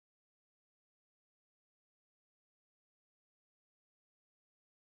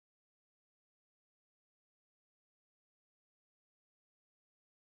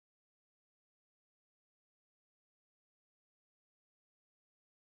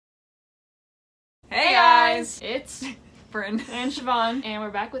guys, it's Bryn and Siobhan, and we're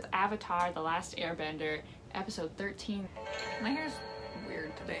back with Avatar: The Last Airbender, episode 13. My hair's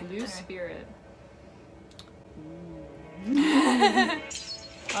weird today. Blue Spirit. I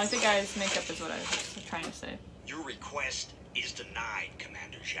like the guy's makeup is what I was trying to say. Your request is denied,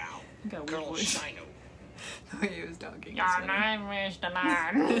 Commander Zhao. Got a weird Colonel voice. Shino. The way he was talking. Your name is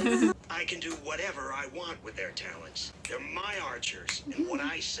denied. I can do whatever I want with their talents. They're my archers, and what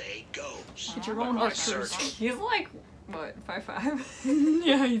I say goes. Get your own My archers. search. He's like, what, 5'5"?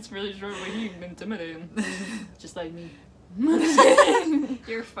 Yeah, he's really short, but he's intimidating. Just like me.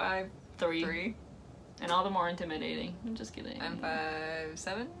 You're 5'3". 3. And all the more intimidating. I'm just kidding. I'm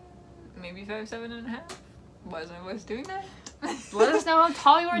 5'7", maybe 5'7.5". Wasn't I was doing that? Let us know how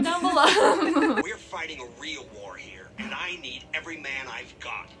tall you are down below. We're fighting a real war here, and I need every man I've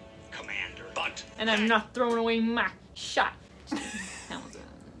got, Commander. But And I'm not throwing away my shot. Hamilton.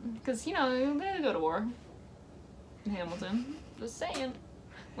 Because, you know, they go to war. Hamilton. Just saying.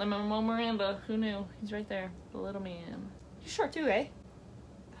 Lin-Manuel Miranda. Who knew? He's right there. The little man. He's short too, eh?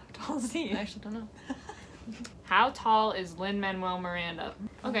 How tall is he? I actually don't know. How tall is Lin-Manuel Miranda?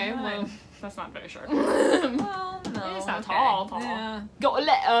 Okay, well, that's not very short. Well, no. He's not okay. tall. Yeah. Got a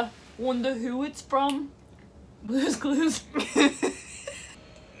letter. Wonder who it's from. Blue's Clues.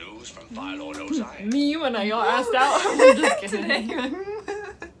 news from Philo Ozai. Me when I got asked out. I'm just kidding.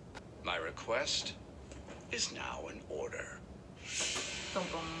 My request is now in order. Dum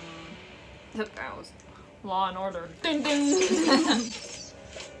dum. That was Law and Order. Ding ding.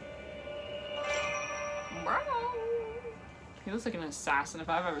 He looks like an assassin if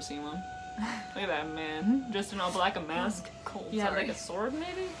I've ever seen one. Look at that man, dressed in all black, a mask. cold. He had like a sword,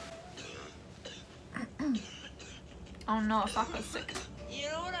 maybe. Oh no, Sokka's sick. You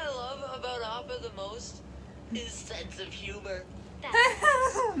know what I love about Appa the most? His sense of humor.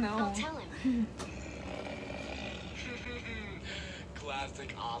 No. I'll tell him.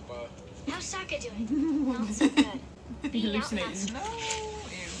 Classic Appa. How's Sokka doing? Not so good. He Being hallucinating. outcast. No.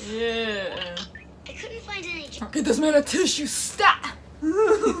 Yeah. I couldn't find any. Get this man a tissue. Stop.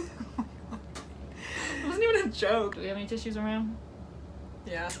 It wasn't even a joke. Do we have any tissues around?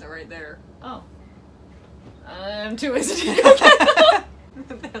 Yeah, they're right there. Oh. I'm too lazy to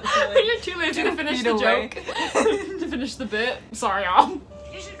You're too lazy to finish the joke. To finish the bit. Sorry, y'all.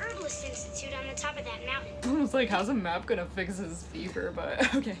 There's an herbalist institute on the top of that mountain. I was like, how's a map gonna fix his fever?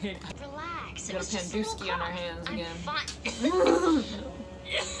 But okay. Relax. We It got a was just a little Pandusky on our cough. hands I'm again. fine.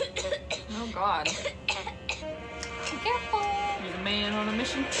 Oh god. Careful. He's a man on a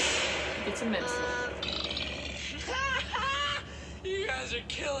mission. Get some medicine. You guys are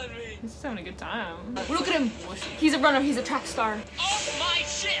killing me. He's just having a good time. Look at him. He's a runner. He's a track star. Off my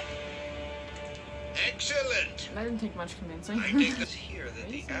ship! Excellent! That didn't take much convincing. I think it's here that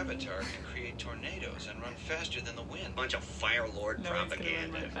the Avatar can create tornadoes and run faster than the wind. Bunch of Fire Lord No, he's gonna run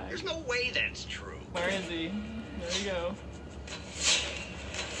propaganda. right back. There's no way that's true. Where is he? There you go.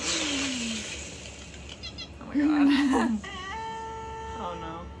 Oh my god. Oh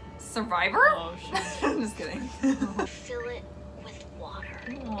no. Survivor? Oh shit. I'm just kidding. Fill it with water.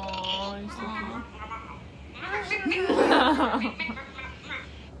 Aww, he's so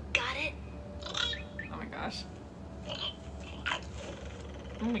Got it? Oh my gosh.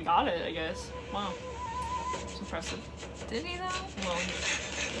 cute. We got it, I guess. Wow. It's impressive. Did he though? Well,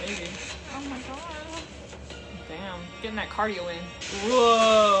 maybe. Oh my god. Damn. Getting that cardio in.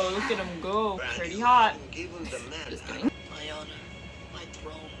 Whoa, look at him go. Pretty hot. Give him the Just man. kidding. My honor, my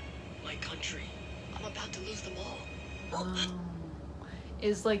throne, my country. I'm about to lose them all.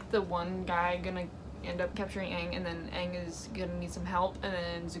 Is like the one guy gonna end up capturing Aang, and then Aang is gonna need some help, and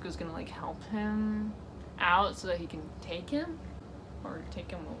then Zuko's gonna like help him out so that he can take him? Or take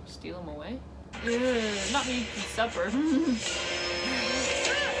him or steal him away? Ugh, not me, it's supper.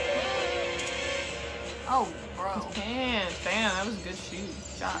 Oh, bro. Damn, that was a good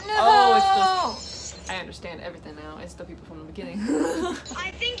shot. No! Oh, it's the... I understand everything now. It's the people from the beginning.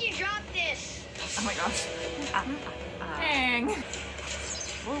 I think you dropped this. Oh my gosh. Dang.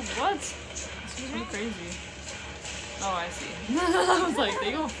 Whoa, what? This is really crazy. Oh, I see. I was like,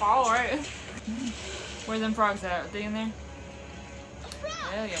 they gonna fall, right? Where them frogs at? Are they in there?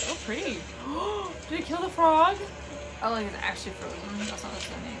 Hell yeah. Oh, pretty. Did it kill the frog? Oh, like it's actually frozen. That's not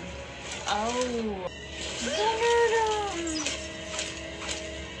the name. Oh.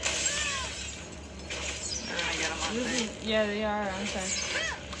 They're gonna get him on there. Yeah, they are. Okay.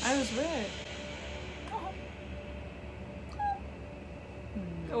 I was right.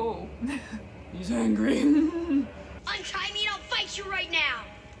 Oh. He's angry. Untie me and I'll fight you right now.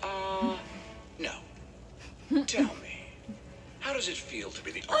 No. Tell me, how does it feel to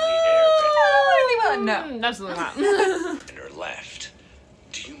be the only Oh, Honey bun! No. Absolutely not. And are left.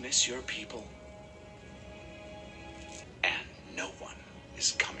 Do you miss your people? And no one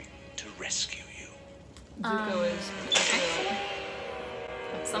is coming to rescue you. Zuko is. Actually,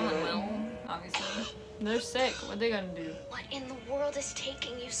 someone will, obviously. They're sick. What are they gonna do? What in the world is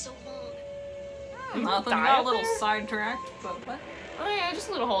taking you so long? Nothing. die Got a up little there? sidetracked, but what? Oh yeah, just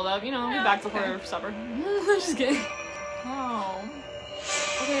a little hold up. You know, be Yeah, back okay. before supper. Just kidding. Oh.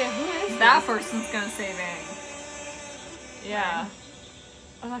 Okay, who is That person's gonna save Aang. Yeah.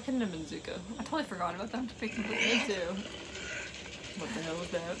 Oh, that couldn't have been Zuko. I totally forgot about them to pick them. Me too. What the hell is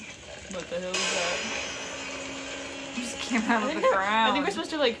that? What the hell is that? Just came out of the I ground. think we're supposed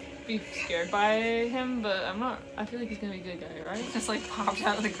to like be scared by him, but I'm not. I feel like he's gonna be a good guy, right? Just like popped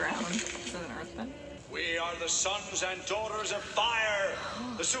out of the ground. Is it an earthbend? We are the sons and daughters of fire,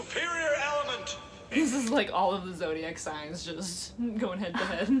 the superior element. This is like all of the zodiac signs just going head to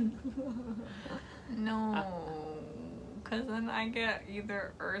head. No. Because then I get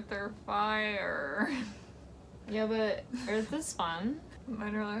either earth or fire. Yeah, but Earth is fun.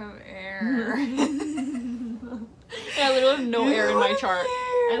 I'd rather have air. Yeah, I literally have no air in my chart.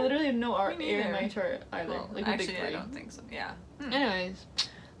 I Air. literally have no air Me in neither. my chart either. Well, Like the big actually, I three. don't think so. Yeah. Anyways,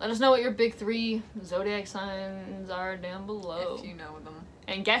 let us know what your big three zodiac signs are down below. If you know them.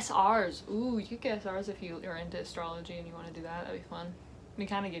 And guess ours. Ooh, you could guess ours if you're into astrology and you want to do that. That'd be fun. We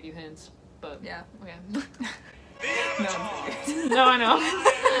kind of give you hints, but Yeah. okay. No one's No, I know.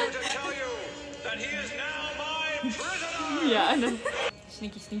 I'm here to tell you that he is now my prisoner. Yeah, I know.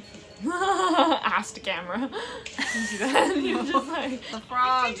 Sneaky, sneaky. Asked the camera. You see that? You're just like, The Your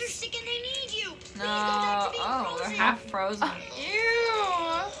frogs. friends are sick and they need you. Please No. go back to being Oh, they're frozen. half frozen.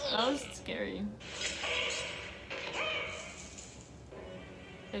 ew. That was scary.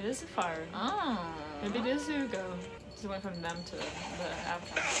 It is a fire. Oh. Maybe it is Zuko. He went from them to the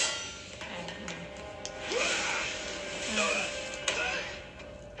Avatar.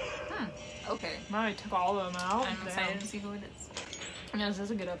 Okay. Wow, he took all of them out. I'm Damn. excited to see who it is. Yeah, this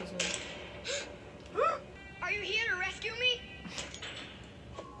is a good episode. Are you here to rescue me?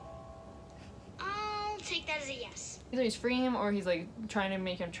 I'll take that as a yes. Either he's freeing him or he's like trying to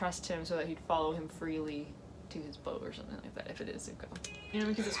make him trust him so that he'd follow him freely to his boat or something like that if it is Zuko. You know,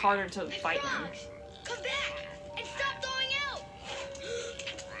 because it's harder to My fight him. frogs, come back and stop thawing out. Do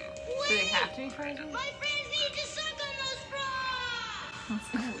they Wait, have to be frozen? my friends need to suck on those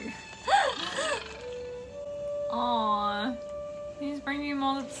frogs. That's so weird. Aww. He's bringing him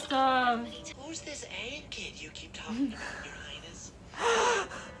all that stuff. Who's this Aang kid you keep talking about, Your Highness?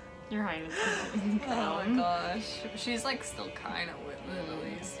 Your Highness. Oh my gosh. She's like still kind of with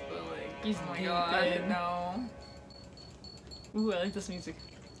Lily's, but like, He's oh my deep god, in. no. Ooh, I like this music.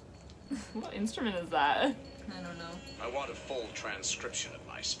 What instrument is that? I don't know. I want a full transcription of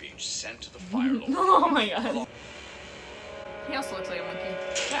my speech sent to the Fire Lord. Oh my god. He also looks like a monkey.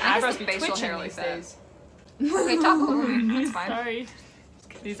 Your I eyebrows guess be the facial twitching hair like these that. days. Okay, talk over me. That's fine. Sorry.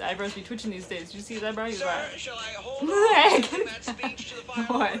 These eyebrows be twitching these days. Did you see his eyebrow? He's Sir, right. shall I hold on to sending that speech to the Fire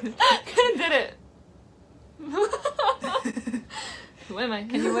What? Lord? Did it. Who am I?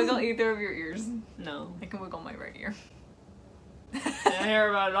 Can you wiggle either of your ears? No. I can wiggle my right ear. I hear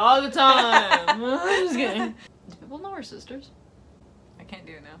about it all the time. I'm just kidding. Do people know we're sisters? I can't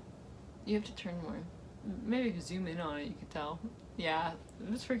do it now. You have to turn more. Maybe if you zoom in on it, you could tell. Yeah,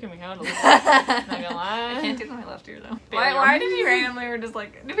 it's freaking me out a little. Not gonna lie. I can't do it with my left ear though. Failure. Why did you randomly were just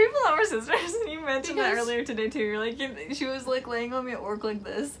like, do people know we're sisters? You mentioned that Because- earlier today too. You're like, she was like laying on me at work like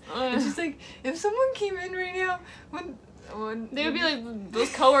this. And Uh, she's like, if someone came in right now, would they would be like,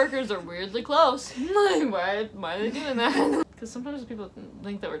 those coworkers are weirdly close. Like, why are they doing that? Because sometimes people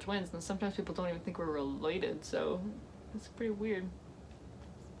think that we're twins, and sometimes people don't even think we're related. So it's pretty weird.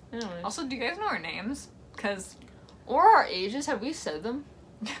 Anyways. Also, do you guys know our names? Cause Or our ages? Have we said them?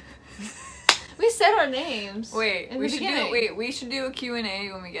 We said our names. wait, in we the should beginning. we should do a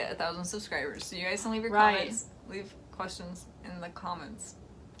Q&A when we get 1,000 subscribers. So you guys can leave your Right. comments, leave questions in the comments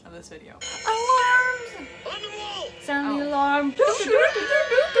of this video. Alarms! On the wall! Sound the Oh. alarm.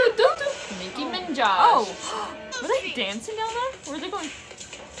 Nicki Minaj. Oh! Were they dancing down there? Or were they going?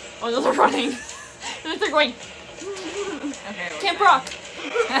 Oh no, they're running. They're going. Okay. Camp Rock.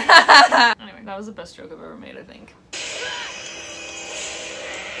 Anyway, that was the best joke I've ever made, I think.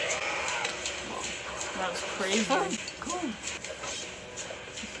 That was crazy. Cool.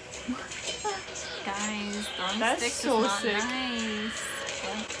 Guys, throwing That's sticks so is not sick. nice.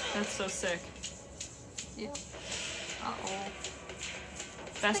 That's so sick. Yep. Uh-oh.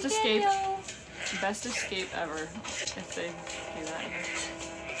 Best escape. Best escape ever. If they do that.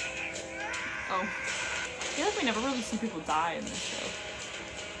 Oh. I feel like we never really see people die in this show.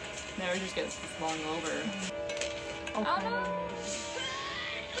 Never just gets flung over. Oh no!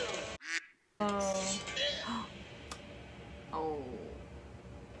 Oh. Oh.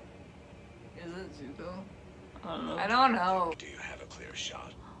 Is it Zuko? I don't know. I don't know. Do you have a clear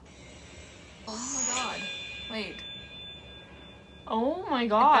shot? Oh my god. Wait. Oh my It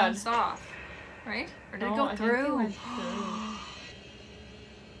god. bounced off. Right? Or did it No, go I think through? it went through.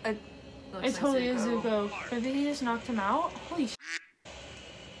 It looks It like totally is Zuko. Maybe he just knocked him out? Holy sh**.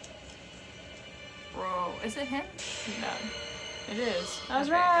 Bro, is it him? Yeah. It is. That was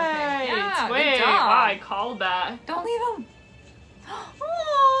Okay, right. okay. Yeah, good Wait, job. wow, I called that. Don't leave him!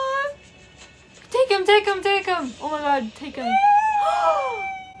 Aww. Take him, take him, take him! Oh my god, take him.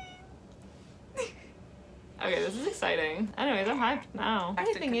 Okay, this is exciting. Anyways, I'm hyped now. Back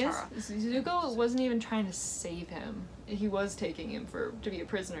The to thing is, Katara. Zuko wasn't even trying to save him. He was taking him to be a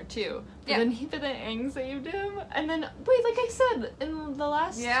prisoner too. But Yeah. then Aang saved him. And then, wait, like I said in the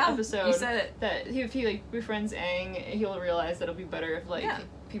last episode, you said it. that if he like befriends Aang, he'll realize that it'll be better if like Yeah.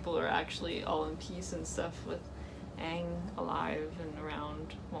 people are actually all in peace and stuff with Aang alive and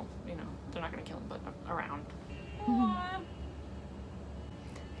around. Well, you know, they're not gonna kill him, but around. Aww.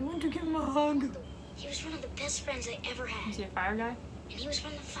 He wanted to give him a hug. He was one of the best friends I ever Is had. he a fire guy? And he was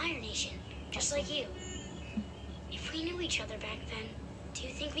from the Fire Nation, just like you. If we knew each other back then, do you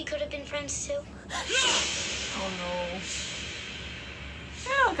think we could have been friends too? Oh no.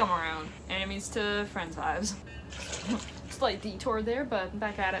 Yeah, I'll come around. Enemies to friends vibes. Slight detour there, but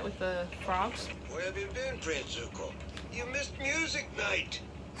back at it with the frogs. Where have you been, Prince Zuko? You missed music night.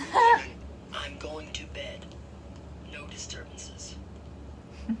 I'm going to bed. No disturbances.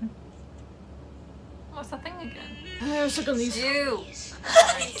 What's the thing again? I'm sick of these. You!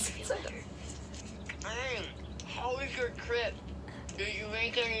 Hey, how was your trip? Did you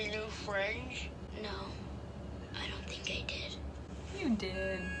make any new friends? No, I don't think I did. You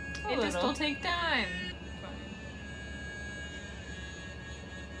did. A It just little. will take time.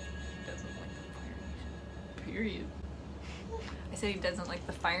 He doesn't like the Fire Nation. Period. I said he doesn't like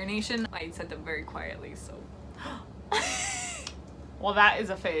the Fire Nation. I said them very quietly, so. Well, that is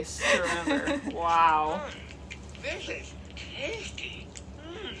a face to remember. Wow. This is tasty.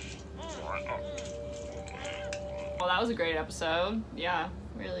 Well, that was a great episode. Yeah,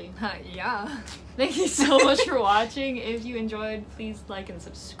 really. Yeah. Thank you so much for watching. If you enjoyed, please like and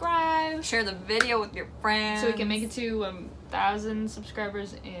subscribe Share the video with your friends. so we can make it to 1,000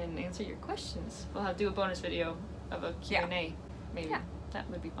 subscribers and answer your questions. We'll have to do a bonus video of a Q&A, maybe. Yeah. That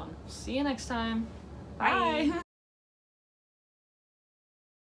would be fun. See you next time. Bye. Bye.